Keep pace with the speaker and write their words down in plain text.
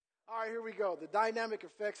All right, here we go. The dynamic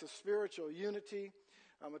effects of spiritual unity.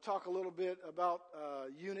 I'm going to talk a little bit about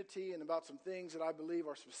unity and about some things that I believe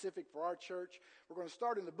are specific for our church. We're going to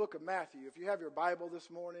start in the book of Matthew. If you have your Bible this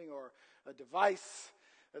morning or a device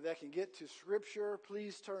that can get to Scripture,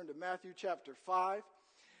 please turn to Matthew chapter 5.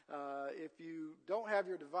 If you don't have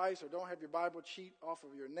your device or don't have your Bible, cheat off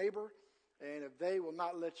of your neighbor. And if they will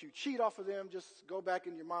not let you cheat off of them, just go back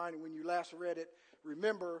in your mind, and when you last read it,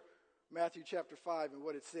 remember Matthew chapter 5 and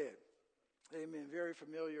what it said. Amen. Very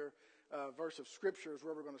familiar verse of Scripture is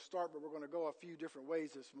where we're going to start, but we're going to go a few different ways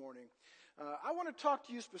this morning. I want to talk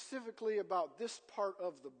to you specifically about this part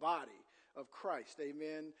of the body of Christ.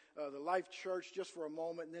 Amen. The Life Church, just for a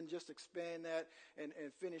moment, and then just expand that and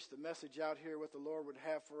finish the message out here, what the Lord would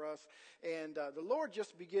have for us. And the Lord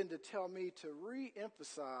just began to tell me to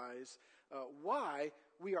re-emphasize why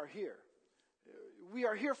we are here. We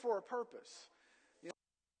are here for a purpose.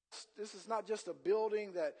 This is not just a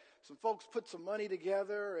building that some folks put some money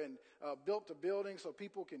together and built a building so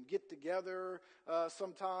people can get together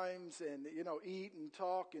sometimes and, eat and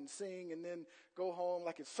talk and sing and then go home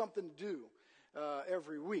like it's something to do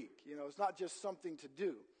every week. It's not just something to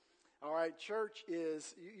do. All right, church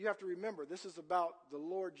is, you have to remember, this is about the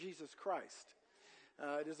Lord Jesus Christ.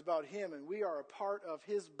 It is about Him, and we are a part of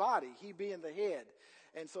His body, He being the head.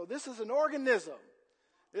 And so this is an organism.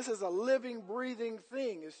 This is a living, breathing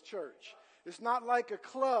thing, is church. It's not like a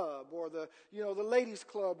club or the ladies'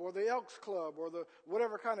 club or the Elks Club or the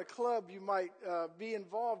whatever kind of club you might be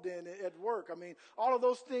involved in at work. I mean, all of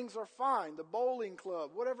those things are fine. The bowling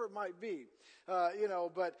club, whatever it might be,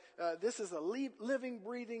 but this is a living,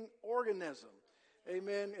 breathing organism.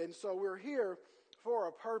 Amen. And so we're here for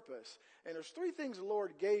a purpose. And there's three things the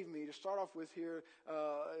Lord gave me to start off with here,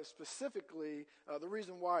 specifically the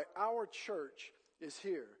reason why our church is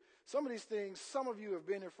here. Some of these things, some of you have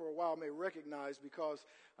been here for a while may recognize because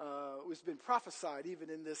it's been prophesied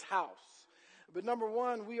even in this house. But number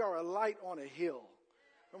one, we are a light on a hill.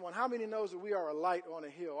 Come on, how many knows that we are a light on a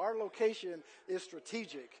hill? Our location is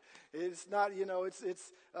strategic. It's not,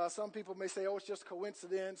 some people may say, it's just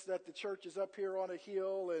coincidence that the church is up here on a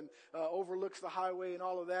hill and overlooks the highway and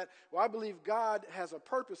all of that. Well, I believe God has a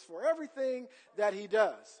purpose for everything that He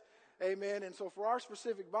does. Amen. And so for our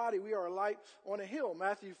specific body, we are a light on a hill.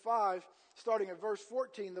 Matthew 5, starting at verse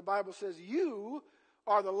 14, the Bible says, "You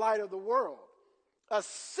are the light of the world. A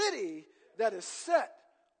city that is set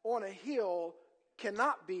on a hill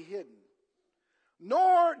cannot be hidden.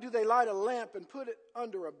 Nor do they light a lamp and put it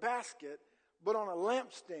under a basket, but on a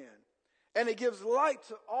lampstand. And it gives light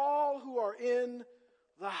to all who are in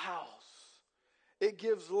the house." It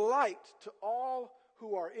gives light to all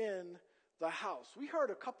who are in the house. We heard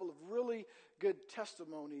a couple of really good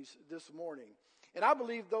testimonies this morning. And I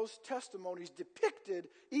believe those testimonies depicted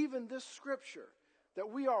even this scripture, that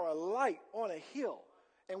we are a light on a hill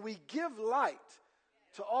and we give light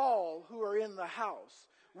to all who are in the house.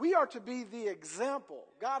 We are to be the example.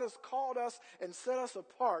 God has called us and set us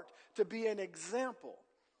apart to be an example.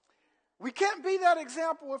 We can't be that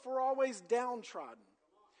example if we're always downtrodden.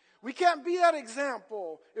 We can't be that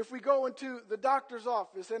example if we go into the doctor's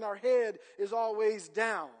office and our head is always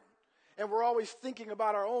down and we're always thinking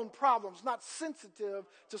about our own problems, not sensitive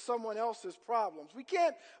to someone else's problems. We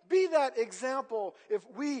can't be that example if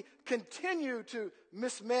we continue to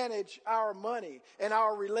mismanage our money and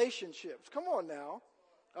our relationships. Come on now.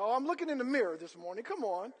 Oh, I'm looking in the mirror this morning. Come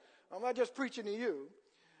on. I'm not just preaching to you.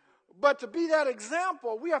 But to be that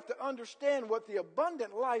example, we have to understand what the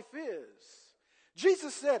abundant life is.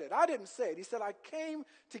 Jesus said it. I didn't say it. He said, "I came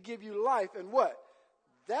to give you life," and what?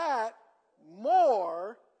 That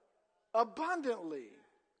more abundantly.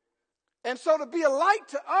 And so to be a light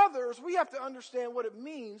to others, we have to understand what it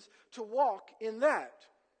means to walk in that.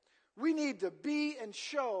 We need to be and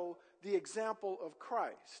show the example of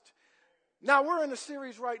Christ. Now, we're in a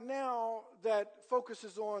series right now that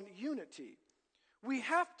focuses on unity. We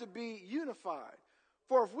have to be unified.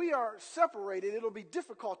 For if we are separated, it'll be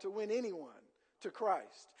difficult to win anyone to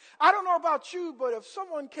Christ. I don't know about you, but if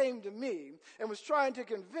someone came to me and was trying to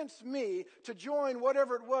convince me to join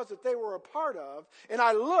whatever it was that they were a part of, and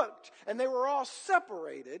I looked and they were all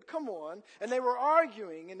separated, come on, and they were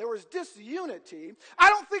arguing and there was disunity, I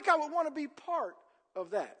don't think I would want to be part of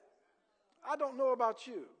that. I don't know about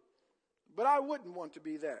you, but I wouldn't want to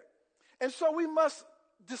be that. And so we must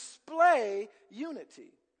display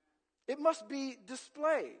unity. It must be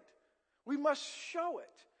displayed. We must show it.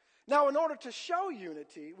 Now, in order to show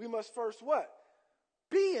unity, we must first what?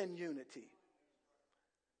 Be in unity.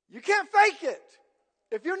 You can't fake it.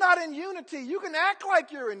 If you're not in unity, you can act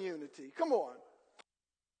like you're in unity. Come on.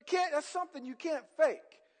 That's something you can't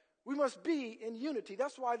fake. We must be in unity.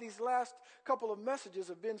 That's why these last couple of messages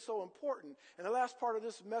have been so important. And the last part of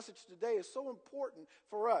this message today is so important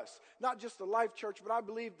for us. Not just the Life Church, but I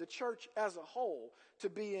believe the church as a whole to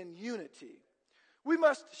be in unity. We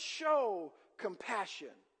must show compassion.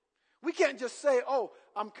 We can't just say, oh,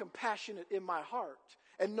 I'm compassionate in my heart,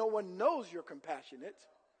 and no one knows you're compassionate.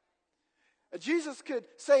 Jesus could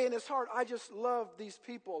say in his heart, I just love these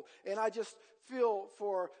people, and I just feel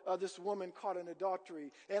for this woman caught in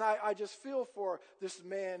adultery, and I just feel for this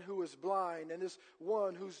man who is blind, and this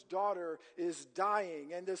one whose daughter is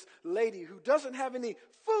dying, and this lady who doesn't have any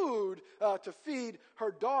food to feed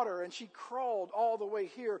her daughter, and she crawled all the way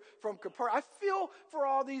here from Capernaum. I feel for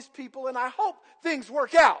all these people, and I hope things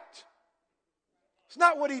work out. It's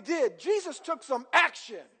not what he did. Jesus took some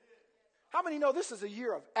action. How many know this is a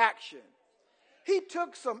year of action? He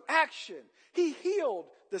took some action. He healed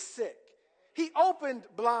the sick. He opened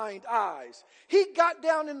blind eyes. He got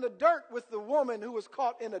down in the dirt with the woman who was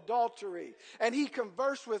caught in adultery, and he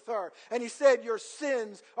conversed with her, and he said, your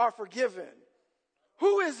sins are forgiven.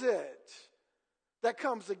 Who is it that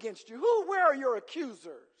comes against you? Where are your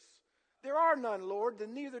accusers? There are none, Lord,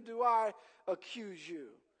 then neither do I accuse you.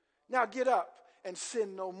 Now get up and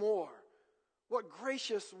sin no more. What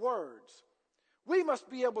gracious words. We must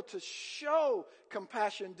be able to show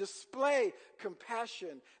compassion, display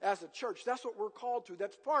compassion as a church. That's what we're called to.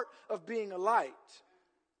 That's part of being a light.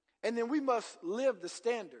 And then we must live the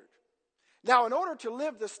standard. Now, in order to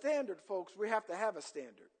live the standard, folks, we have to have a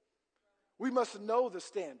standard. We must know the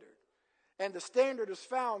standard. And the standard is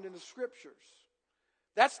found in the Scriptures.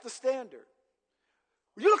 That's the standard.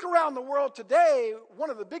 When you look around the world today, one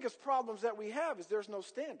of the biggest problems that we have is there's no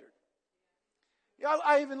standard.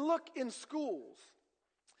 I even look in schools,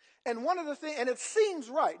 and one of the things, and it seems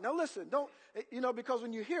right. Now listen, because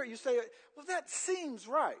when you hear it, you say, well, that seems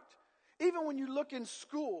right. Even when you look in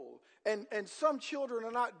school, and some children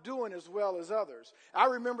are not doing as well as others. I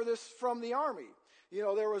remember this from the Army.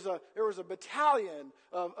 There was a battalion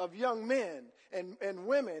of young men and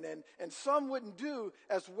women, and some wouldn't do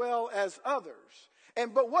as well as others.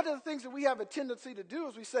 But one of the things that we have a tendency to do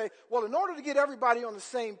is we say, well, in order to get everybody on the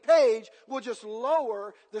same page, we'll just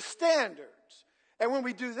lower the standards. And when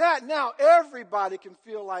we do that, now everybody can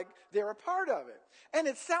feel like they're a part of it. And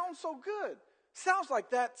it sounds so good. Sounds like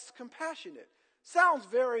that's compassionate. Sounds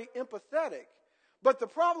very empathetic. But the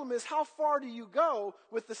problem is, how far do you go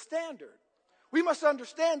with the standard? We must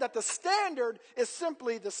understand that the standard is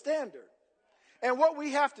simply the standard. And what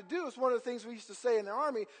we have to do is one of the things we used to say in the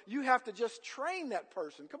Army, you have to just train that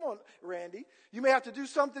person. Come on, Randy. You may have to do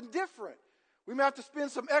something different. We may have to spend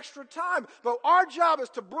some extra time. But our job is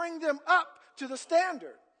to bring them up to the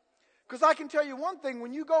standard. Because I can tell you one thing,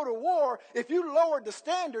 when you go to war, if you lowered the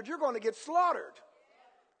standard, you're going to get slaughtered.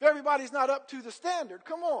 If everybody's not up to the standard,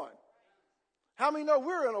 come on. How many know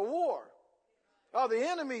we're in a war? Oh, the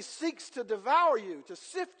enemy seeks to devour you, to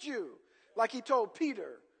sift you, like he told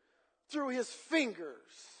Peter, through his fingers,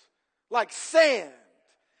 like sand.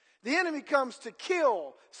 The enemy comes to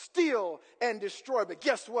kill, steal, and destroy. But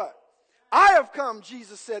guess what? I have come,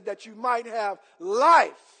 Jesus said, that you might have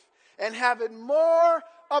life and have it more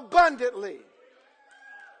abundantly.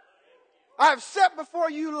 I have set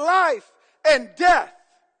before you life and death.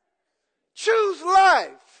 Choose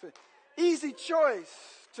life. Easy choice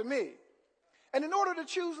to me. And in order to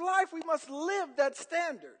choose life, we must live that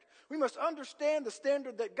standard. We must understand the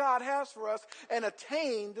standard that God has for us and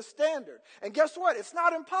attain the standard. And guess what? It's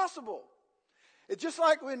not impossible. It's just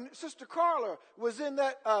like when Sister Carla was in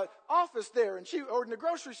that office there, or in the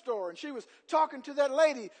grocery store, and she was talking to that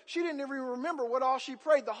lady. She didn't even remember what all she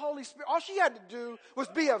prayed. The Holy Spirit, all she had to do was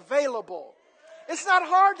be available. It's not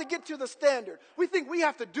hard to get to the standard. We think we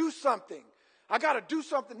have to do something. I got to do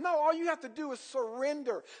something. No, all you have to do is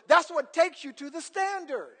surrender. That's what takes you to the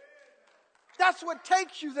standard. That's what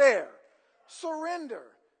takes you there. Surrender.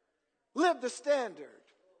 Live the standard.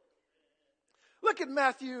 Look at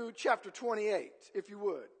Matthew chapter 28, if you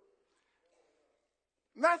would.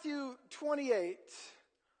 Matthew 28,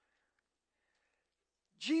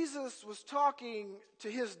 Jesus was talking to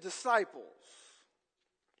his disciples.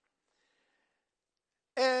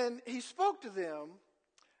 And he spoke to them,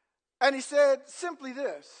 and he said simply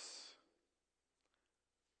this: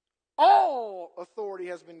 all authority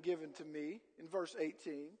has been given to me, in verse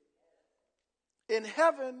 18, in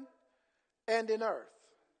heaven and in earth.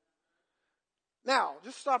 Now,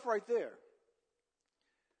 just stop right there.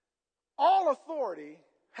 All authority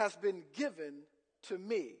has been given to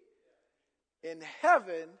me in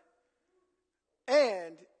heaven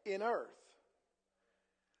and in earth.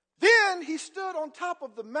 Then he stood on top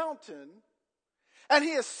of the mountain and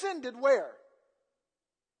he ascended where?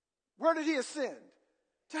 Where did he ascend?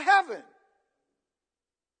 To heaven.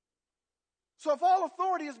 So if all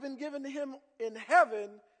authority has been given to him in heaven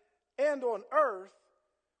and on earth,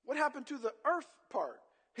 what happened to the earth part?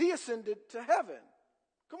 He ascended to heaven.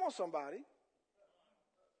 Come on, somebody.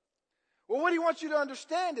 Well, what he wants you to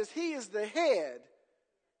understand is he is the head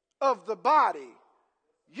of the body.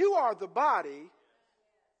 You are the body.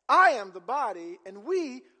 I am the body, and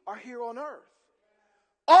we are here on earth.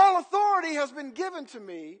 All authority has been given to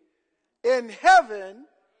me in heaven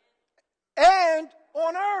and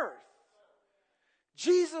on earth.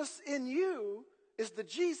 Jesus in you is the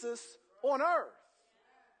Jesus on earth.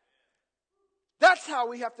 That's how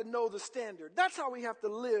we have to know the standard. That's how we have to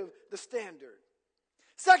live the standard.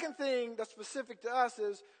 Second thing that's specific to us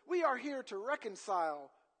is we are here to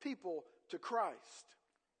reconcile people to Christ.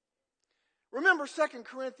 Remember 2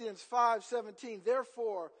 Corinthians 5:17.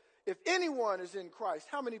 Therefore, if anyone is in Christ,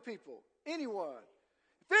 how many people? Anyone.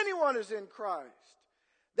 If anyone is in Christ,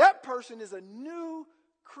 that person is a new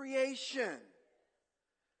creation.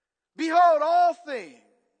 Behold, all things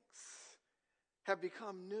have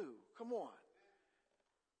become new. Come on.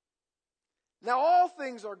 Now all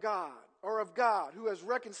things are of God, who has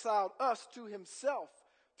reconciled us to himself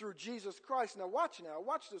through Jesus Christ. Now watch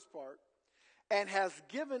this part. And has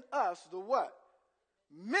given us the what?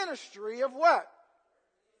 Ministry of what?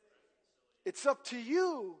 It's up to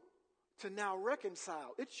you to now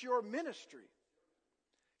reconcile. It's your ministry.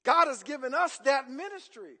 God has given us that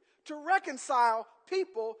ministry to reconcile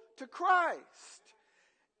people to Christ.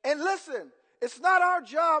 And listen, it's not our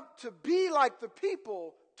job to be like the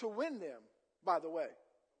people to win them, by the way.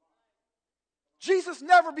 Jesus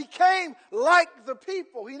never became like the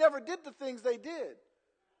people. He never did the things they did.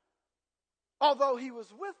 Although he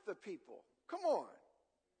was with the people. Come on.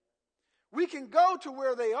 We can go to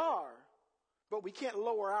where they are, but we can't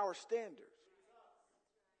lower our standards.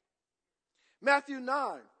 Matthew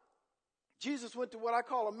 9. Jesus went to what I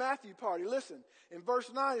call a Matthew party. Listen, in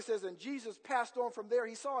verse 9 it says, and Jesus passed on from there.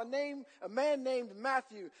 He saw a man named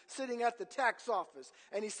Matthew sitting at the tax office.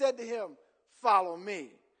 And he said to him, follow me.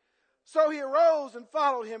 So he arose and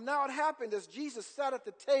followed him. Now it happened as Jesus sat at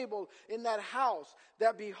the table in that house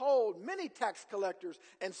that behold, many tax collectors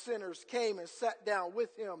and sinners came and sat down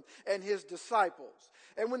with him and his disciples.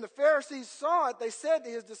 And when the Pharisees saw it, they said to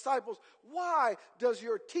his disciples, why does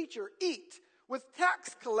your teacher eat with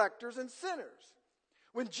tax collectors and sinners?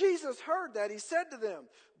 When Jesus heard that, he said to them,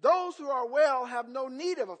 those who are well have no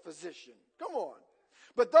need of a physician. Come on.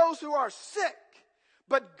 But those who are sick.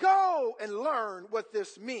 But go and learn what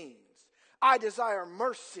this means. I desire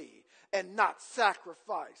mercy and not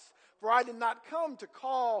sacrifice. For I did not come to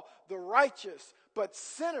call the righteous, but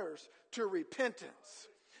sinners to repentance.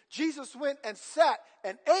 Jesus went and sat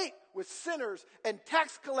and ate with sinners and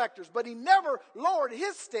tax collectors, but he never lowered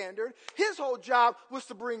his standard. His whole job was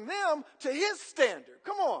to bring them to his standard.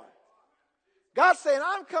 Come on. God's saying,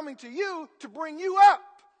 I'm coming to you to bring you up.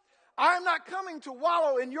 I'm not coming to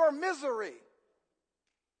wallow in your misery.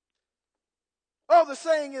 Oh, the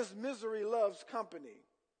saying is misery loves company.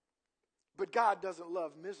 But God doesn't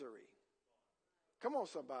love misery. Come on,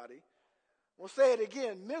 somebody. We'll say it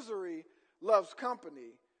again. Misery loves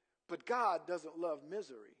company, but God doesn't love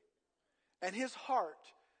misery. And his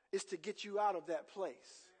heart is to get you out of that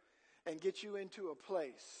place and get you into a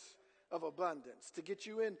place of abundance, to get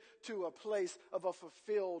you into a place of a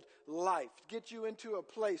fulfilled life, to get you into a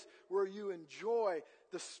place where you enjoy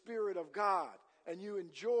the Spirit of God and you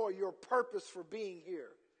enjoy your purpose for being here.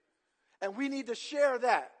 And we need to share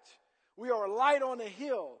that. We are a light on a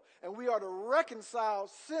hill, and we are to reconcile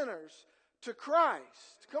sinners to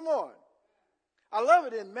Christ. Come on. I love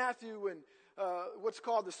it in Matthew when what's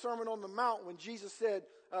called the Sermon on the Mount, when Jesus said,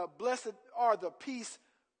 blessed are the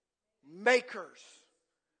peacemakers.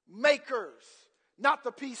 Makers, not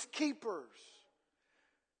the peacekeepers.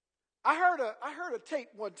 I heard a tape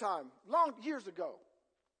one time, years ago.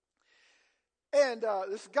 And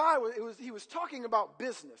this guy, he was talking about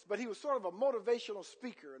business, but he was sort of a motivational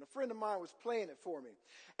speaker, and a friend of mine was playing it for me.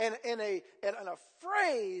 And a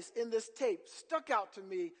phrase in this tape stuck out to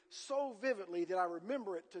me so vividly that I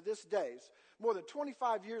remember it to this day. More than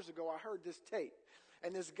 25 years ago, I heard this tape.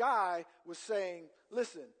 And this guy was saying,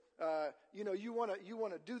 listen, you want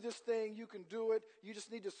to do this thing, you can do it. You just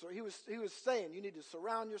need to, he was saying, you need to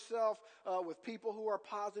surround yourself with people who are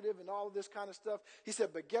positive and all of this kind of stuff. He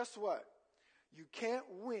said, but guess what? You can't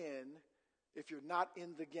win if you're not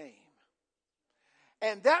in the game.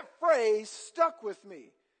 And that phrase stuck with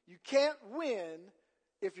me. You can't win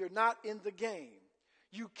if you're not in the game.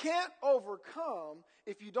 You can't overcome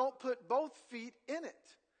if you don't put both feet in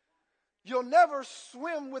it. You'll never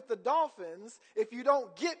swim with the dolphins if you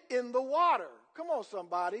don't get in the water. Come on,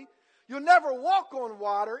 somebody. You'll never walk on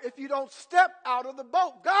water if you don't step out of the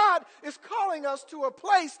boat. God is calling us to a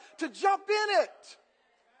place to jump in it.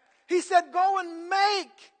 He said, go and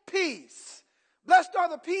make peace. Blessed are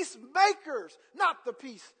the peacemakers, not the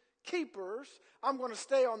peacekeepers. I'm going to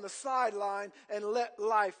stay on the sideline and let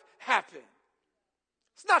life happen.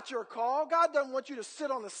 It's not your call. God doesn't want you to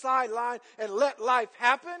sit on the sideline and let life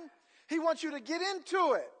happen. He wants you to get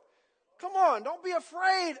into it. Come on, don't be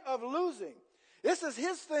afraid of losing. This is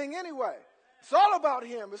his thing anyway. It's all about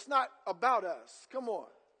him. It's not about us. Come on.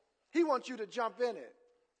 He wants you to jump in it.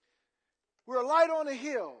 We're a light on a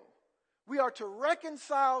hill. We are to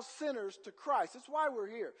reconcile sinners to Christ. That's why we're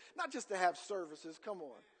here. Not just to have services. Come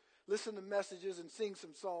on. Listen to messages and sing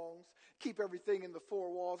some songs. Keep everything in the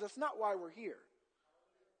four walls. That's not why we're here.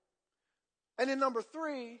 And then number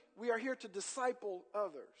 3, we are here to disciple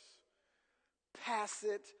others. Pass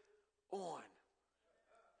it on.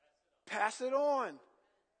 Pass it on.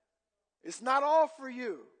 It's not all for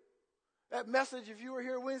you. That message, if you were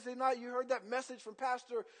here Wednesday night, you heard that message from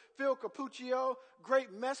Pastor Phil Capuccio.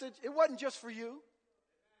 Great message. It wasn't just for you.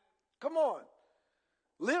 Come on.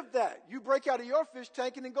 Live that. You break out of your fish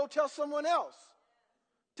tank and then go tell someone else.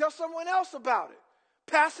 Tell someone else about it.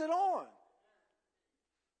 Pass it on.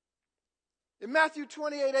 In Matthew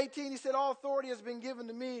 28:18, he said, all authority has been given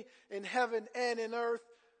to me in heaven and in earth.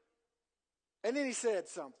 And then he said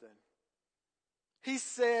something. He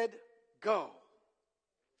said, go.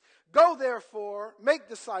 Go, therefore, make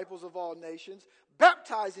disciples of all nations,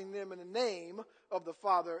 baptizing them in the name of the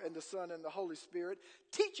Father and the Son and the Holy Spirit,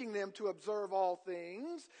 teaching them to observe all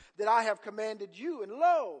things that I have commanded you. And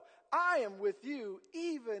lo, I am with you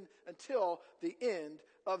even until the end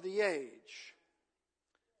of the age.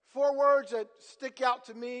 4 words that stick out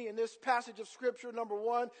to me in this passage of Scripture. Number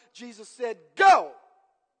 1, Jesus said, go.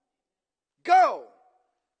 Go.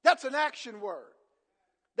 That's an action word.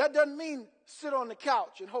 That doesn't mean sit on the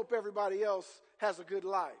couch and hope everybody else has a good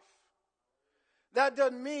life. That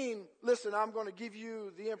doesn't mean, listen, I'm going to give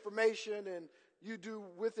you the information and you do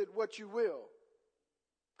with it what you will.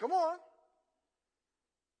 Come on.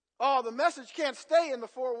 Oh, the message can't stay in the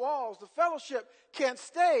 4 walls. The fellowship can't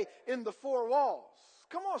stay in the 4 walls.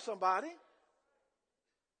 Come on, somebody.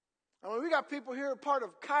 I mean, we got people here part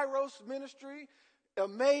of Kairos ministry,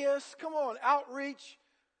 Emmaus. Come on, outreach,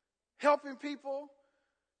 helping people,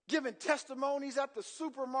 giving testimonies at the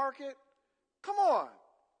supermarket. Come on.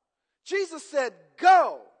 Jesus said,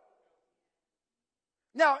 go.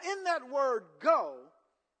 Now, in that word, go,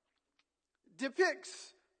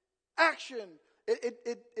 depicts action.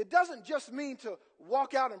 It doesn't just mean to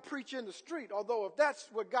walk out and preach in the street, although if that's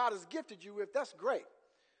what God has gifted you with, that's great.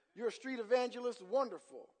 You're a street evangelist,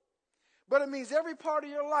 wonderful. But it means every part of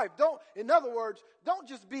your life. In other words, don't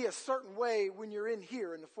just be a certain way when you're in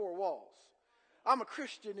here in the 4 walls. I'm a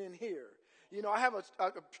Christian in here. You know, I have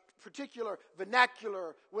a particular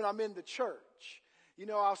vernacular when I'm in the church. You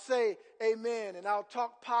know, I'll say amen and I'll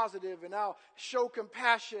talk positive and I'll show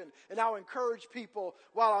compassion and I'll encourage people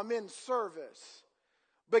while I'm in service.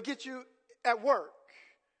 But get you at work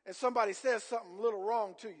and somebody says something a little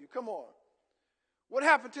wrong to you. Come on. What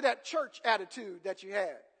happened to that church attitude that you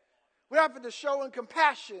had? What happened to showing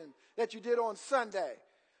compassion that you did on Sunday?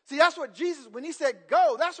 See, that's what Jesus, when he said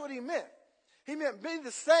go, that's what he meant. He meant be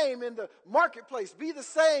the same in the marketplace. Be the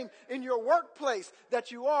same in your workplace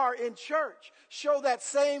that you are in church. Show that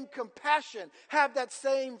same compassion. Have that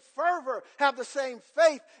same fervor. Have the same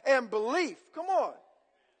faith and belief. Come on.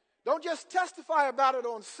 Don't just testify about it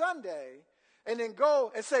on Sunday and then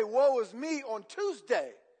go and say, woe is me on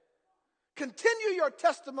Tuesday. Continue your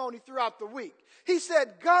testimony throughout the week. He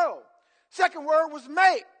said, go. Second word was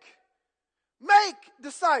make. Make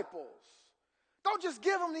disciples. Don't just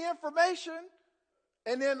give them the information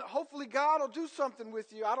and then hopefully God will do something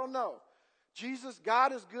with you. I don't know.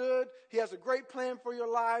 God is good. He has a great plan for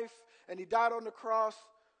your life and he died on the cross.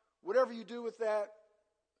 Whatever you do with that,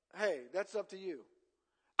 hey, that's up to you.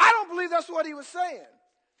 I don't believe that's what he was saying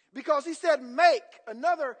because he said make,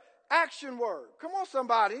 another action word. Come on,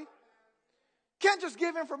 somebody. Can't just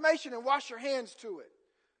give information and wash your hands to it.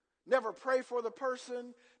 Never pray for the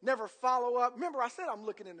person. Never follow up. Remember, I said I'm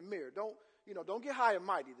looking in the mirror. Don't get high and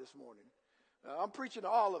mighty this morning. I'm preaching to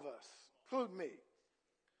all of us, including me.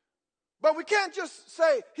 But we can't just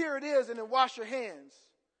say, here it is, and then wash your hands.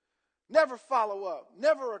 Never follow up.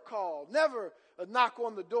 Never a call. Never a knock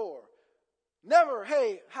on the door. Never,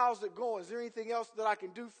 hey, how's it going? Is there anything else that I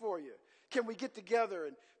can do for you? Can we get together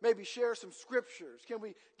and maybe share some scriptures? Can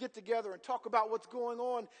we get together and talk about what's going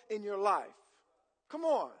on in your life? Come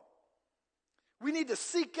on. We need to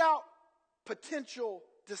seek out potential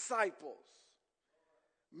disciples.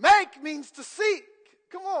 Make means to seek.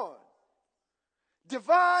 Come on.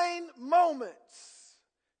 Divine moments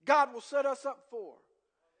God will set us up for.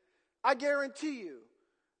 I guarantee you,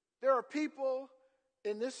 there are people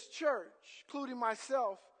in this church, including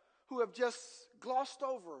myself, who have just glossed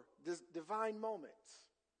over this divine moments.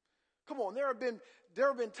 Come on, there have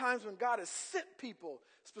been times when God has sent people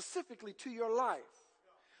specifically to your life.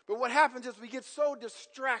 But what happens is we get so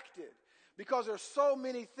distracted because there's so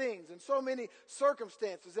many things and so many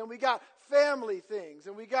circumstances, and we got family things,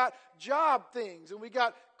 and we got job things, and we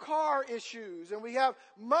got car issues, and we have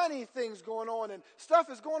money things going on, and stuff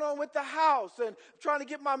is going on with the house, and trying to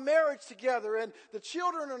get my marriage together, and the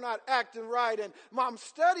children are not acting right, and I'm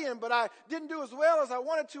studying, but I didn't do as well as I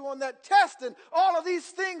wanted to on that test, and all of these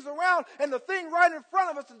things around, and the thing right in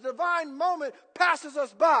front of us, the divine moment, passes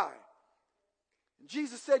us by. And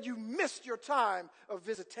Jesus said, you missed your time of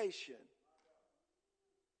visitation.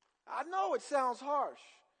 I know it sounds harsh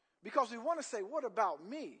because we want to say, what about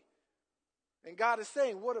me? And God is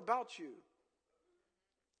saying, what about you?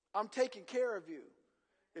 I'm taking care of you.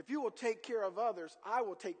 If you will take care of others, I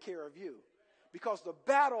will take care of you. Because the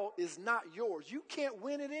battle is not yours. You can't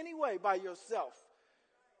win it anyway by yourself.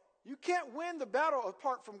 You can't win the battle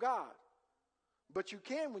apart from God. But you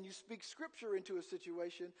can when you speak scripture into a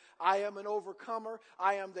situation. I am an overcomer.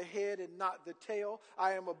 I am the head and not the tail.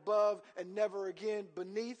 I am above and never again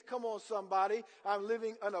beneath. Come on, somebody. I'm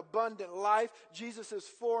living an abundant life. Jesus is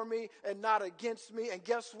for me and not against me. And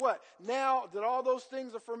guess what? Now that all those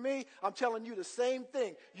things are for me, I'm telling you the same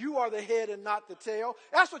thing. You are the head and not the tail.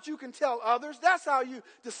 That's what you can tell others. That's how you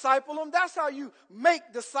disciple them. That's how you make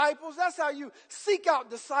disciples. That's how you seek out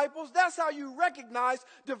disciples. That's how you recognize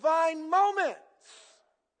divine moments.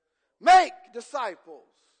 Make disciples.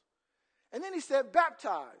 And then he said,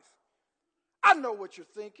 baptize. I know what you're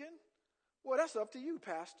thinking. Well, that's up to you,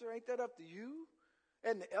 Pastor. Ain't that up to you?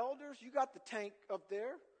 And the elders, you got the tank up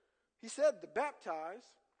there. He said to baptize.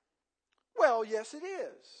 Well, yes, it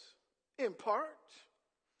is, in part.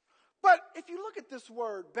 But if you look at this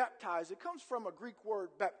word, baptize, it comes from a Greek word,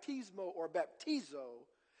 baptismo or baptizo.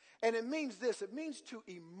 And it means this. It means to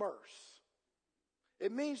immerse.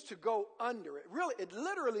 It means to go under. It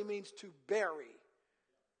literally means to bury.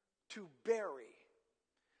 To bury.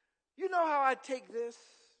 You know how I take this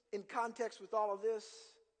in context with all of this?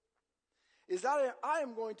 Is I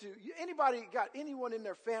am going to, anybody got anyone in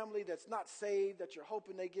their family that's not saved, that you're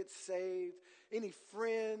hoping they get saved? Any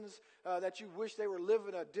friends that you wish they were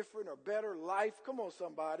living a different or better life? Come on,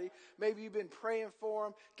 somebody. Maybe you've been praying for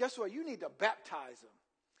them. Guess what? You need to baptize them.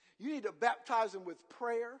 You need to baptize them with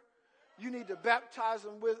prayer. You need to baptize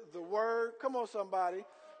them with the word. Come on, somebody.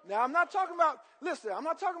 Now, I'm not talking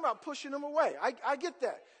about pushing them away. I get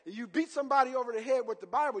that. If you beat somebody over the head with the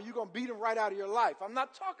Bible, you're going to beat them right out of your life. I'm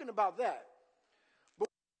not talking about that.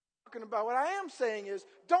 But what I am saying is,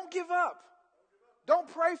 don't give up. Don't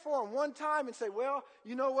pray for them one time and say, well,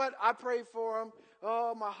 you know what? I prayed for them.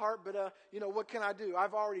 Oh, my heart, but, what can I do?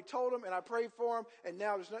 I've already told them and I prayed for them, and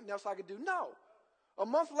now there's nothing else I can do. No. A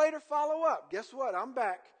month later, follow up. Guess what? I'm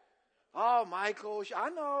back. Oh, Michael, I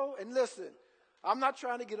know. And listen, I'm not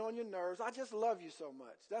trying to get on your nerves. I just love you so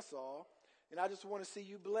much. That's all. And I just want to see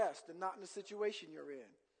you blessed and not in the situation you're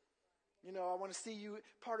in. I want to see you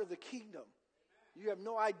part of the kingdom. You have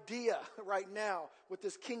no idea right now what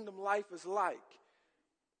this kingdom life is like.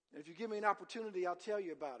 And if you give me an opportunity, I'll tell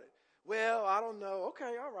you about it. Well, I don't know.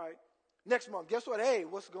 Okay, all right. Next month, guess what? Hey,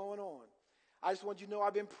 what's going on? I just want you to know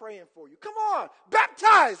I've been praying for you. Come on,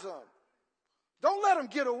 baptize them. Don't let them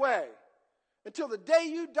get away. Until the day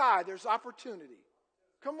you die, there's opportunity.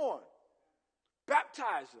 Come on.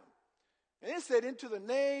 Baptize them. And it said, into the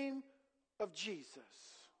name of Jesus.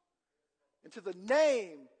 Into the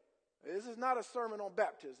name. This is not a sermon on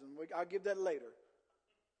baptism. I'll give that later.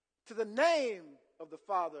 To the name of the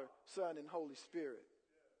Father, Son, and Holy Spirit.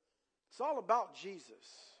 It's all about Jesus.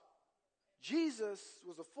 Jesus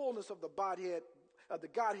was the fullness of the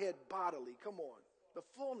Godhead bodily. Come on. The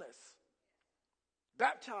fullness.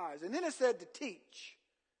 Baptize. And then it said to teach.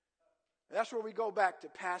 And that's where we go back to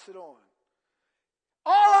pass it on.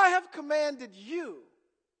 All I have commanded you,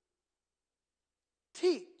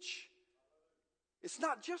 teach. It's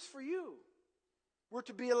not just for you. We're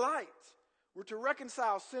to be a light. We're to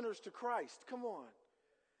reconcile sinners to Christ. Come on.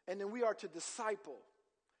 And then we are to disciple.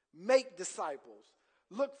 Make disciples.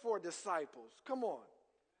 Look for disciples. Come on.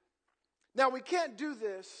 Now we can't do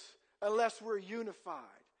this unless we're unified.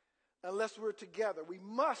 Unless we're together. We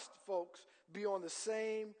must, folks, be on the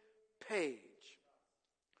same page.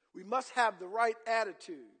 We must have the right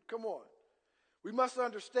attitude. Come on. We must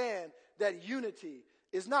understand that unity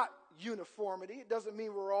is not uniformity. It doesn't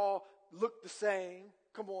mean we're all look the same.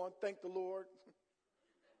 Come on, thank the Lord.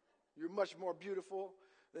 You're much more beautiful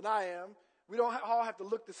than I am. We don't all have to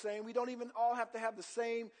look the same. We don't even all have to have the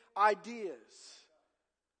same ideas.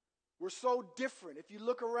 We're so different if you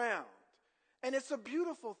look around. And it's a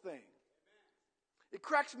beautiful thing. It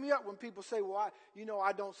cracks me up when people say, well,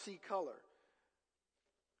 I don't see color.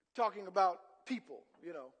 Talking about people,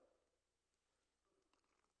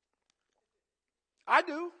 I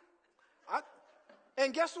do.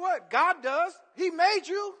 And guess what? God does. He made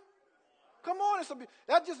you. Come on.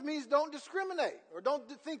 That just means don't discriminate or don't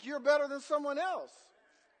think you're better than someone else.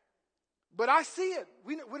 But I see it.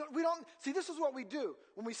 We don't see, this is what we do.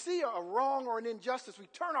 When we see a wrong or an injustice, we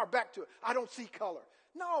turn our back to it. I don't see color.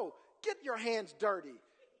 No, get your hands dirty.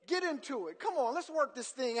 Get into it. Come on, let's work this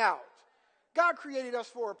thing out. God created us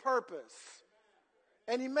for a purpose.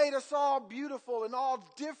 And he made us all beautiful and all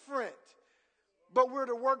different. But we're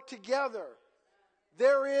to work together.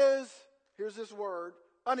 There is, here's this word,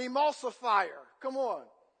 an emulsifier. Come on.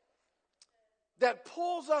 That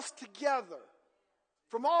pulls us together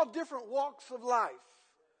from all different walks of life.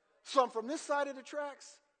 Some from this side of the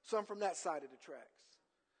tracks, some from that side of the tracks.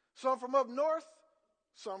 Some from up north,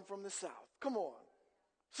 some from the south. Come on.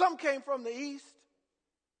 Some came from the east.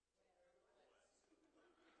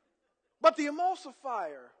 But the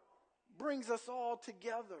emulsifier brings us all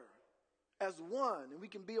together as one, and we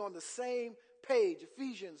can be on the same page.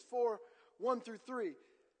 Ephesians 4:1-3.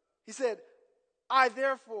 He said, I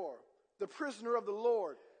therefore, the prisoner of the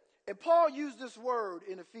Lord. And Paul used this word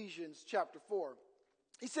in Ephesians chapter 4.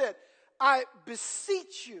 He said, I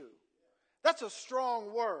beseech you. That's a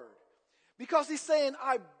strong word. Because he's saying,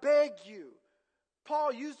 I beg you.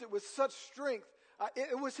 Paul used it with such strength.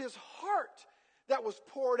 It was his heart that was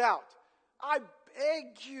poured out. I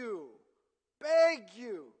beg you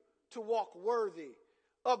to walk worthy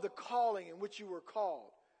of the calling in which you were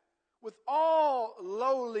called, with all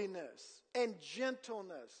lowliness and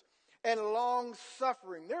gentleness and long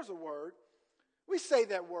suffering. There's a word. We say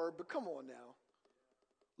that word, but come on now.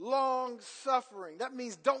 Long suffering. That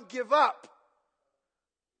means don't give up.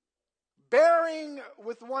 Bearing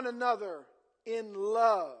with one another in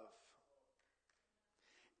love.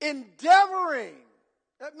 Endeavoring.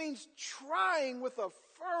 That means trying with a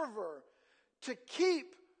fervor to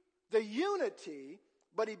keep the unity,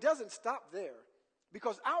 but he doesn't stop there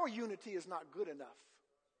because our unity is not good enough.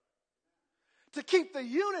 To keep the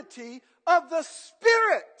unity of the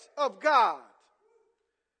Spirit of God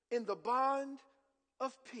in the bond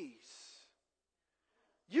of peace.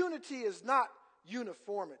 Unity is not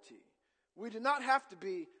uniformity. We do not have to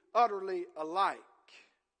be utterly alike.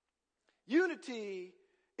 Unity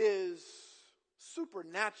is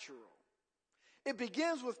supernatural. It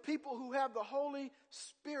begins with people who have the Holy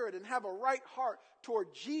Spirit and have a right heart toward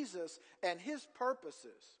Jesus and his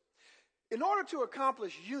purposes. In order to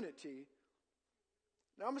accomplish unity,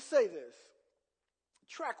 now I'm going to say this.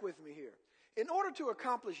 Track with me here. In order to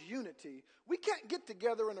accomplish unity, we can't get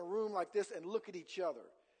together in a room like this and look at each other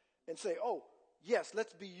and say, oh, yes,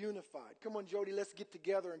 let's be unified. Come on, Jody, let's get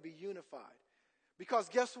together and be unified. Because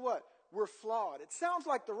guess what? We're flawed. It sounds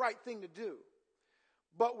like the right thing to do.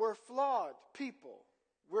 But we're flawed people.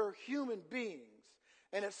 We're human beings.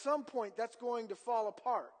 And at some point, that's going to fall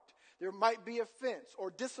apart. There might be offense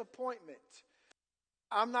or disappointment.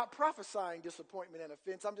 I'm not prophesying disappointment and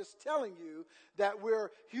offense. I'm just telling you that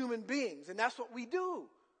we're human beings. And that's what we do.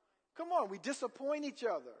 Come on, we disappoint each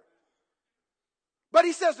other. But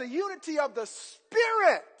he says the unity of the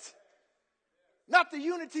Spirit, not the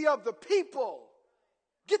unity of the people.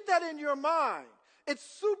 Get that in your mind. It's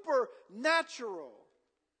supernatural.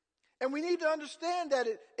 And we need to understand that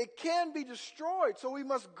it can be destroyed. So we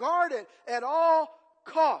must guard it at all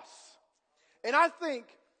costs. And I think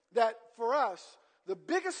that for us, the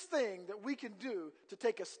biggest thing that we can do to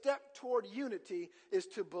take a step toward unity is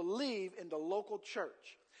to believe in the local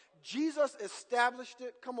church. Jesus established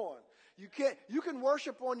it. Come on. You can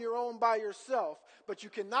worship on your own by yourself, but you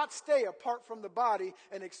cannot stay apart from the body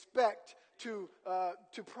and expect to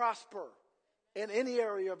prosper in any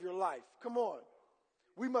area of your life. Come on.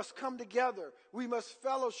 We must come together. We must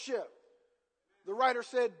fellowship. The writer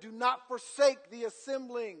said, do not forsake the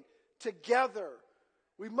assembling together.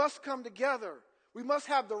 We must come together. We must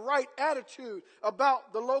have the right attitude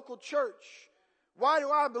about the local church. Why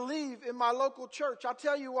do I believe in my local church? I'll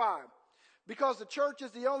tell you why. Because the church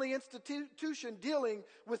is the only institution dealing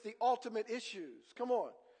with the ultimate issues. Come on.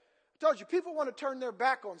 I told you, people want to turn their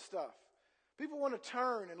back on stuff. People want to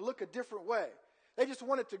turn and look a different way. They just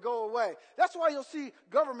want it to go away. That's why you'll see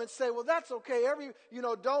governments say, well, that's okay.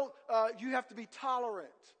 You have to be tolerant.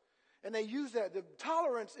 And they use that. The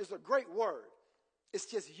tolerance is a great word. It's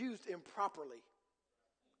just used improperly.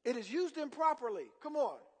 It is used improperly. Come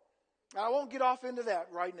on. I won't get off into that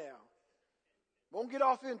right now. Won't get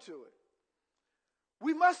off into it.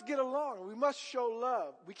 We must get along. We must show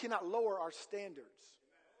love. We cannot lower our standards.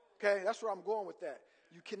 Okay, that's where I'm going with that.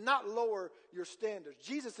 You cannot lower your standards.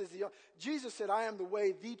 Jesus said, I am the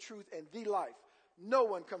way, the truth, and the life. No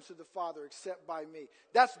one comes to the Father except by me.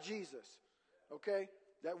 That's Jesus. Okay?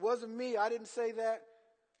 That wasn't me. I didn't say that.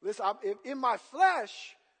 Listen, in my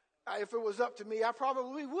flesh, if it was up to me, I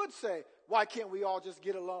probably would say, why can't we all just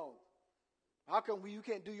get along? How come you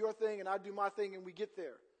can't do your thing and I do my thing and we get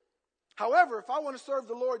there? However, if I want to serve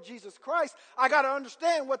the Lord Jesus Christ, I got to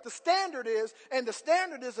understand what the standard is. And the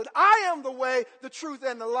standard is that I am the way, the truth,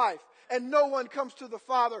 and the life. And no one comes to the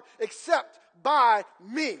Father except by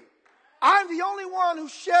me. I'm the only one who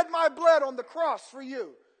shed my blood on the cross for you.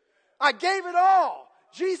 I gave it all.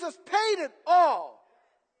 Jesus paid it all.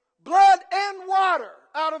 Blood and water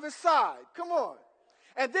out of his side. Come on.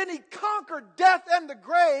 And then he conquered death and the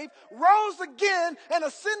grave, rose again, and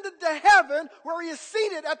ascended to heaven, where he is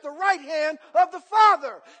seated at the right hand of the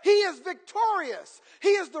Father. He is victorious. He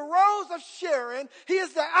is the Rose of Sharon. He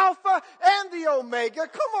is the Alpha and the Omega.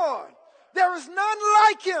 Come on. There is none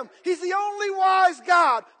like him. He's the only wise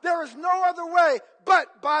God. There is no other way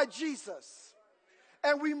but by Jesus.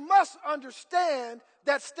 And we must understand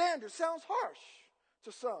that standard. Sounds harsh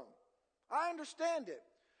to some. I understand it.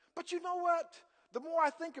 But you know what? The more I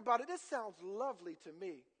think about it, it sounds lovely to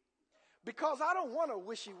me. Because I don't want a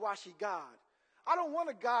wishy-washy God. I don't want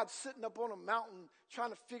a God sitting up on a mountain trying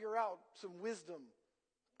to figure out some wisdom.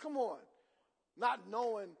 Come on. Not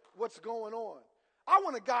knowing what's going on. I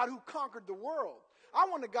want a God who conquered the world. I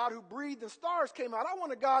want a God who breathed and stars came out. I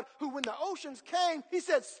want a God who, when the oceans came, he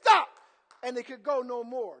said, stop, and they could go no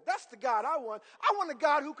more. That's the God I want. I want a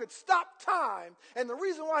God who could stop time. And the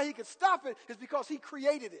reason why he could stop it is because he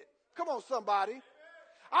created it. Come on, somebody.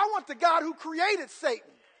 I want the God who created Satan.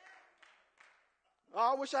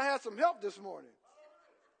 Oh, I wish I had some help this morning.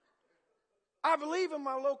 I believe in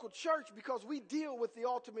my local church because we deal with the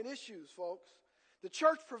ultimate issues, folks. The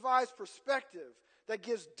church provides perspective that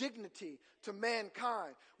gives dignity to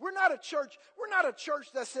mankind. We're not a church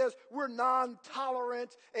that says we're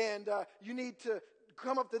non-tolerant and you need to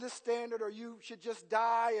come up to this standard or you should just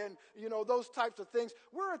die and, those types of things.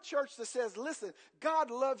 We're a church that says, listen,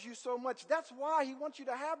 God loves you so much. That's why he wants you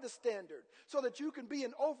to have the standard so that you can be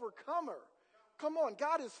an overcomer. Come on,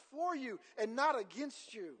 God is for you and not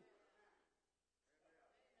against you.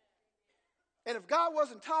 And if God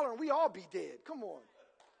wasn't tolerant, we'd all be dead. Come on.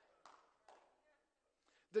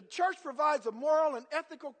 The church provides a moral and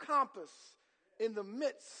ethical compass in the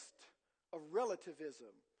midst of relativism.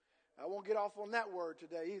 I won't get off on that word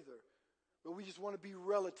today either. But we just want to be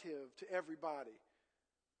relative to everybody.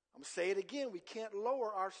 I'm going to say it again. We can't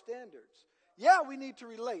lower our standards. Yeah, we need to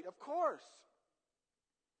relate, of course.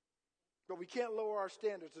 But we can't lower our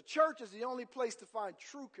standards. The church is the only place to find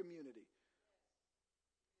true community.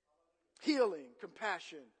 Healing,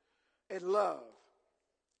 compassion, and love.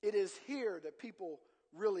 It is here that people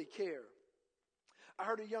really care. I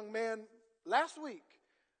heard a young man last week.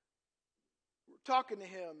 We were talking to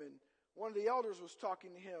him, and one of the elders was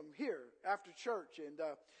talking to him here after church, and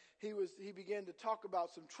he began to talk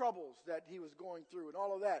about some troubles that he was going through and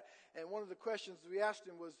all of that. And one of the questions we asked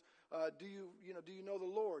him was, do you know the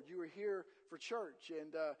Lord? You were here for church,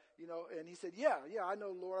 and and he said, yeah, I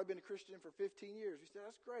know the Lord. I've been a Christian for 15 years. He said,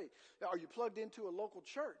 that's great. Are you plugged into a local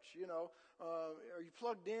church? Are you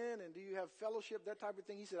plugged in, and do you have fellowship, that type of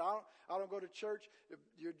thing? He said, I don't go to church.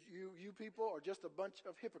 You people are just a bunch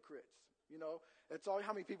of hypocrites. That's all.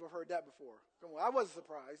 How many people have heard that before? Come on, I wasn't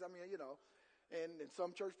surprised. I mean, and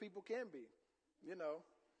some church people can be,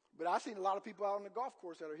 But I've seen a lot of people out on the golf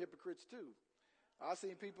course that are hypocrites too. I've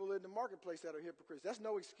seen people in the marketplace that are hypocrites. That's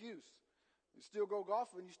no excuse. You still go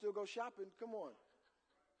golfing, you still go shopping. Come on.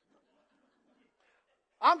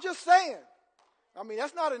 I'm just saying. I mean,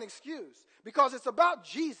 that's not an excuse because it's about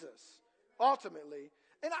Jesus ultimately.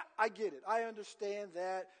 And I get it. I understand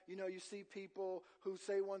that. You see people who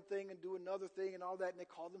say one thing and do another thing and all that, and they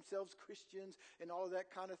call themselves Christians and all of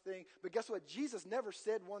that kind of thing. But guess what? Jesus never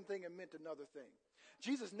said one thing and meant another thing.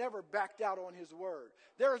 Jesus never backed out on his word.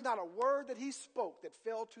 There is not a word that he spoke that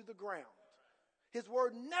fell to the ground. His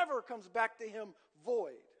word never comes back to him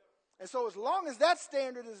void. And so as long as that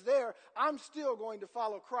standard is there, I'm still going to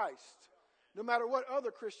follow Christ, no matter what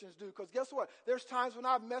other Christians do. Because guess what? There's times when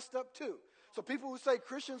I've messed up too. So people who say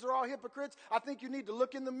Christians are all hypocrites, I think you need to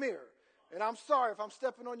look in the mirror. And I'm sorry if I'm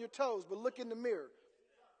stepping on your toes, but look in the mirror.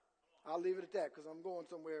 I'll leave it at that because I'm going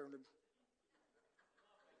somewhere.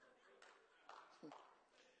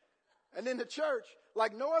 And then the church,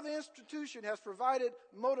 like no other institution, has provided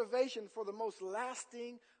motivation for the most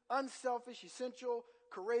lasting, unselfish, essential,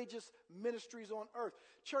 courageous ministries on earth.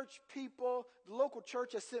 Church people, the local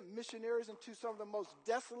church has sent missionaries into some of the most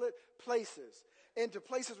desolate places, into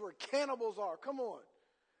places where cannibals are. Come on.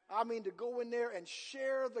 I mean, to go in there and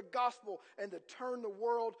share the gospel and to turn the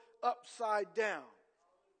world upside down.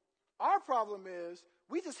 Our problem is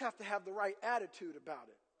we just have to have the right attitude about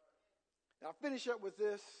it. Now, I'll finish up with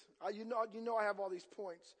this. You know I have all these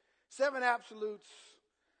points. 7 absolutes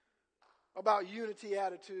about unity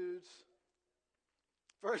attitudes.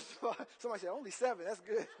 First of all, somebody said, only 7. That's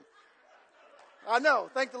good. I know.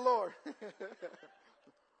 Thank the Lord.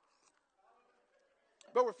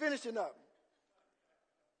 But we're finishing up.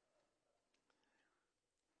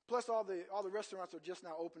 Plus, all the restaurants are just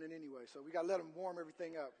now opening anyway, so we got to let them warm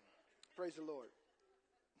everything up. Praise the Lord.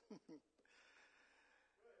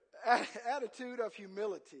 Attitude of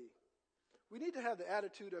humility. We need to have the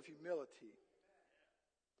attitude of humility.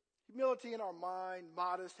 Humility in our mind,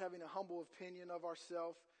 modest, having a humble opinion of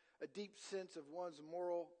ourselves, a deep sense of one's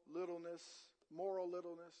moral littleness.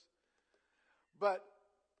 But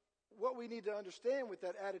what we need to understand with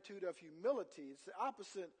that attitude of humility, it's the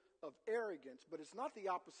opposite of arrogance, but it's not the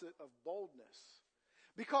opposite of boldness.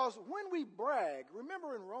 Because when we brag,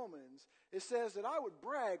 remember in Romans, it says that I would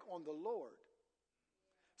brag on the Lord.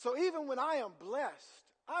 So even when I am blessed,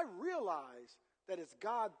 I realize that it's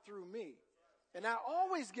God through me. And I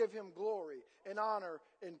always give him glory and honor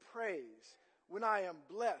and praise when I am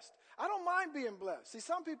blessed. I don't mind being blessed. See,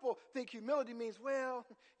 some people think humility means, well,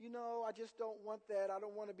 I just don't want that. I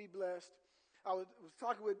don't want to be blessed. I was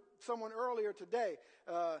talking with someone earlier today.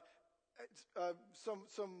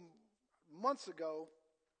 Some months ago,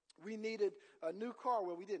 we needed a new car.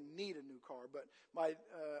 Well, we didn't need a new car, but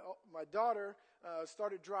my daughter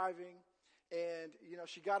started driving, and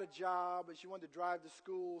she got a job, and she wanted to drive to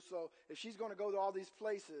school. So if she's going to go to all these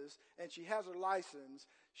places and she has her license,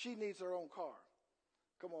 she needs her own car.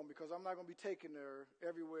 Come on, because I'm not going to be taking her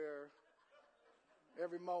everywhere,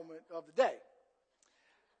 every moment of the day.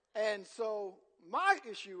 And so my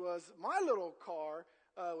issue was my little car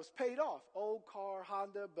was paid off. Old car,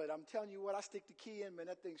 Honda, but I'm telling you what, I stick the key in, man,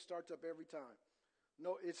 that thing starts up every time.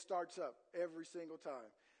 No, it starts up every single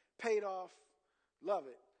time. Paid off, love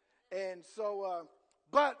it. And so,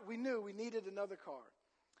 but we knew we needed another car.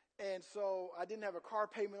 And so I didn't have a car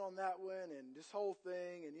payment on that one and this whole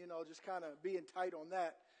thing and, just kind of being tight on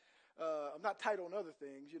that. I'm not tight on other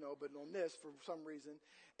things, but on this for some reason.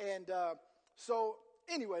 And so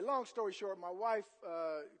anyway, long story short, my wife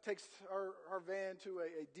takes her van to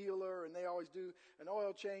a dealer, and they always do an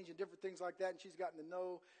oil change and different things like that. And she's gotten to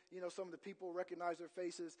know, some of the people, recognize their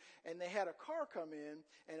faces. And they had a car come in,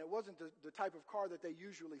 and it wasn't the type of car that they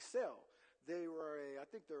usually sell. They were I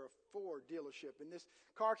think they're a Ford dealership. And this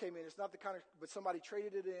car came in. It's not the kind of, but somebody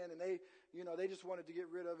traded it in, and they just wanted to get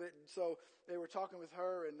rid of it. And so they were talking with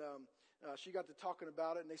her, and she got to talking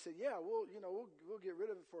about it, and they said, yeah, we'll get rid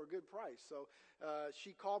of it for a good price. So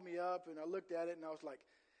she called me up, and I looked at it, and I was like,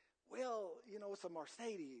 well, it's a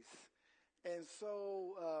Mercedes. And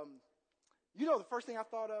so, the first thing I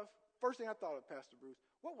thought of, Pastor Bruce,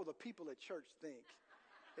 what will the people at church think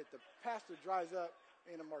if the pastor drives up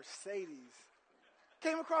in a Mercedes?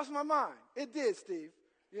 Came across my mind. It did, Steve.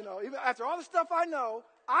 Even after all the stuff I know,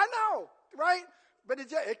 right? But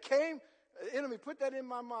it came, the enemy put that in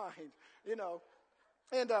my mind,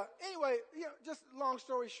 And anyway, just long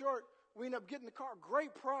story short, we ended up getting the car,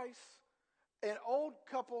 great price. An old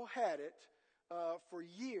couple had it for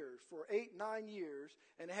years, for 8-9 years,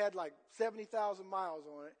 and it had like 70,000 miles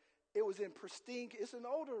on it. It was in pristine. It's an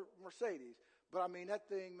older Mercedes, but I mean that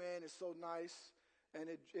thing, man, is so nice, and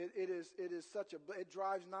it is such it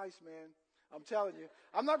drives nice, man. I'm telling you,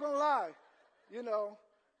 I'm not gonna lie,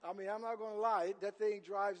 I'm not going to lie. That thing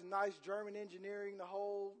drives nice, German engineering, the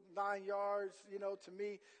whole 9 yards, to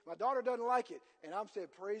me. My daughter doesn't like it. And I'm saying,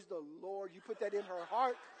 praise the Lord. You put that in her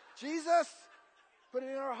heart. Jesus, put it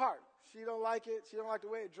in her heart. She don't like it. She don't like the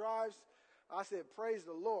way it drives. I said, praise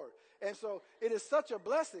the Lord. And so it is such a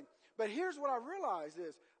blessing. But here's what I realized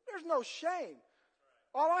is there's no shame.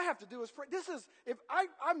 All I have to do is pray. If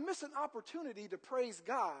I miss an opportunity to praise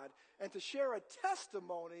God and to share a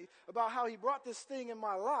testimony about how he brought this thing in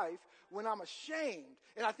my life when I'm ashamed.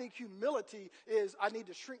 And I think humility is I need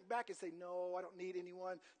to shrink back and say, no, I don't need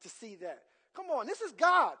anyone to see that. Come on, this is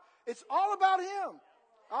God. It's all about him.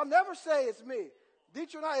 I'll never say it's me.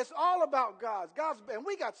 Dietrich and I, it's all about God's. And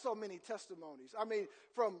we got so many testimonies. I mean,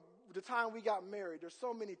 from the time we got married, there's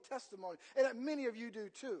so many testimonies. And many of you do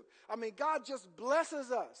too. I mean, God just blesses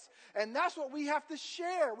us. And that's what we have to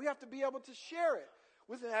share. We have to be able to share it.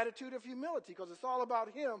 with an attitude of humility, because it's all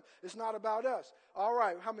about him. It's not about us. All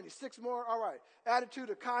right, how many? 6 more? All right. Attitude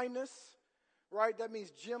of kindness, right? That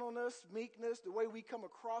means gentleness, meekness, the way we come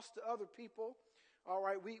across to other people. All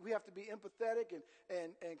right, we have to be empathetic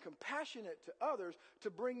and compassionate to others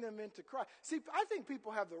to bring them into Christ. See, I think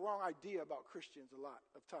people have the wrong idea about Christians a lot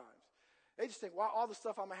of times. They just think, wow, all the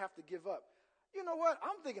stuff I'm going to have to give up. You know what?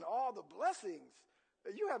 I'm thinking all the blessings.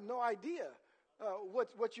 You have no idea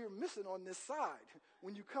what you're missing on this side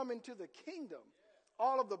when you come into the kingdom.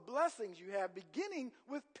 All of the blessings you have, beginning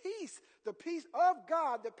with peace, the peace of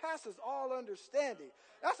God that passes all understanding.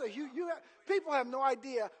 That's a huge. People have no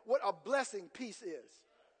idea what a blessing peace is.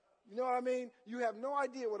 You know what I mean? You have no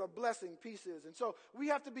idea what a blessing peace is. And so we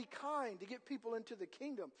have to be kind to get people into the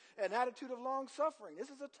kingdom. An attitude of long suffering. This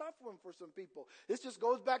is a tough one for some people. This just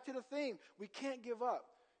goes back to the theme. We can't give up.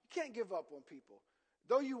 You can't give up on people.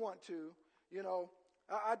 Though you want to, you know,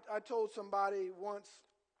 I told somebody once,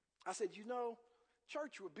 I said, you know,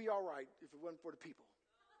 church would be all right if it wasn't for the people.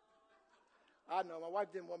 I know, my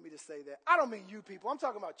wife didn't want me to say that. I don't mean you people. I'm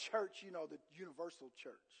talking about church, you know, the universal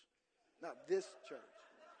church, not this church.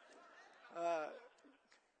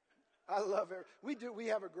 I love it. We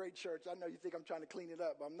have a great church. I know you think I'm trying to clean it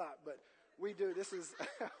up, but I'm not. But we do. This is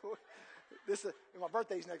my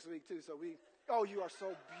birthday's next week too. So you are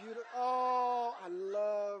so beautiful. Oh, I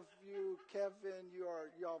love you, Kevin.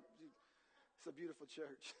 Y'all. It's a beautiful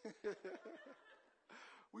church.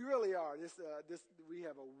 We really are. We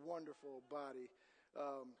have a wonderful body.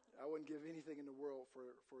 I wouldn't give anything in the world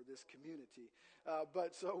for this community.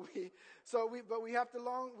 But we have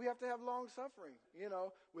to have long suffering, you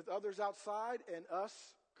know, with others outside and us.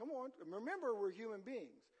 Come on, remember we're human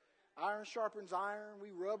beings. Iron sharpens iron.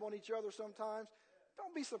 We rub on each other sometimes.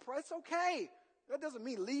 Don't be surprised. It's okay. That doesn't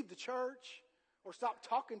mean leave the church or stop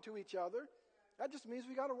talking to each other. That just means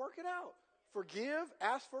we got to work it out. Forgive,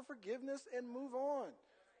 ask for forgiveness, and move on.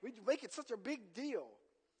 We make it such a big deal.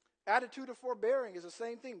 Attitude of forbearing is the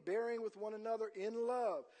same thing. Bearing with one another in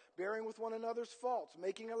love. Bearing with one another's faults.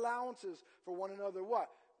 Making allowances for one another. What?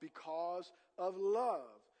 Because of love.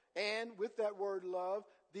 And with that word love,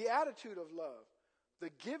 the attitude of love. The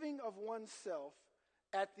giving of oneself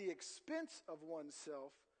at the expense of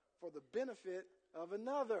oneself for the benefit of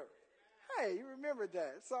another. Hey, you remembered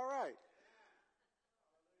that. It's all right.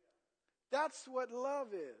 That's what love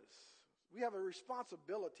is. We have a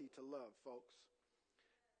responsibility to love, folks.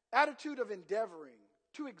 Attitude of endeavoring,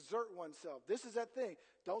 to exert oneself. This is that thing.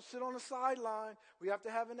 Don't sit on the sideline. We have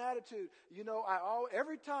to have an attitude. You know,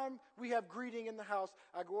 every time we have greeting in the house,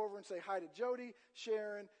 I go over and say hi to Jody,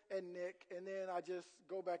 Sharon, and Nick, and then I just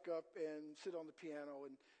go back up and sit on the piano,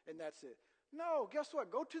 and that's it. No, guess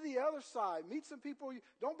what? Go to the other side. Meet some people.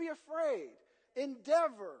 Don't be afraid.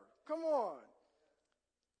 Endeavor. Come on.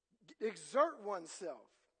 Exert oneself.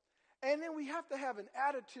 And then we have to have an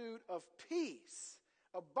attitude of peace,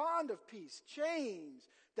 a bond of peace, chains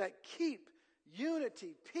that keep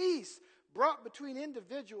unity, peace brought between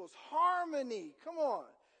individuals, harmony. Come on.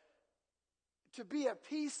 To be a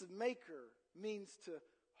peacemaker means to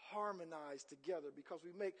harmonize together, because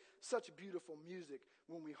we make such beautiful music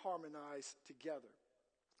when we harmonize together.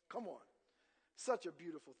 Come on. Such a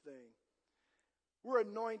beautiful thing. We're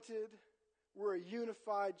anointed. We're a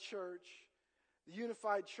unified church. The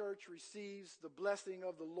unified church receives the blessing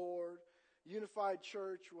of the Lord. Unified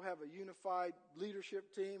church will have a unified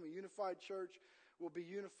leadership team. A unified church will be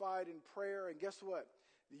unified in prayer. And guess what?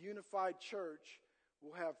 The unified church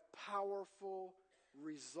will have powerful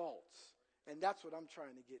results. And that's what I'm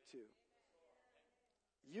trying to get to.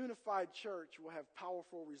 Unified church will have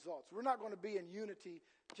powerful results. We're not going to be in unity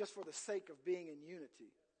just for the sake of being in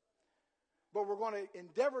unity. But we're going to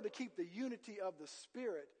endeavor to keep the unity of the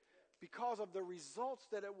Spirit because of the results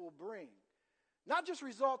that it will bring. Not just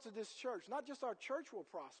results of this church, not just our church will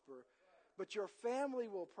prosper, but your family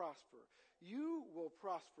will prosper. You will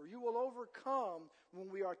prosper. You will overcome when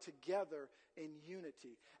we are together in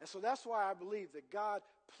unity. And so that's why I believe that God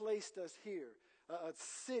placed us here, a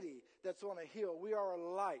city that's on a hill. We are a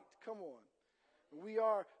light. Come on. We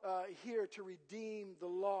are here to redeem the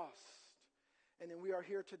lost. And then we are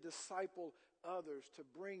here to disciple others, to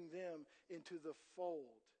bring them into the fold.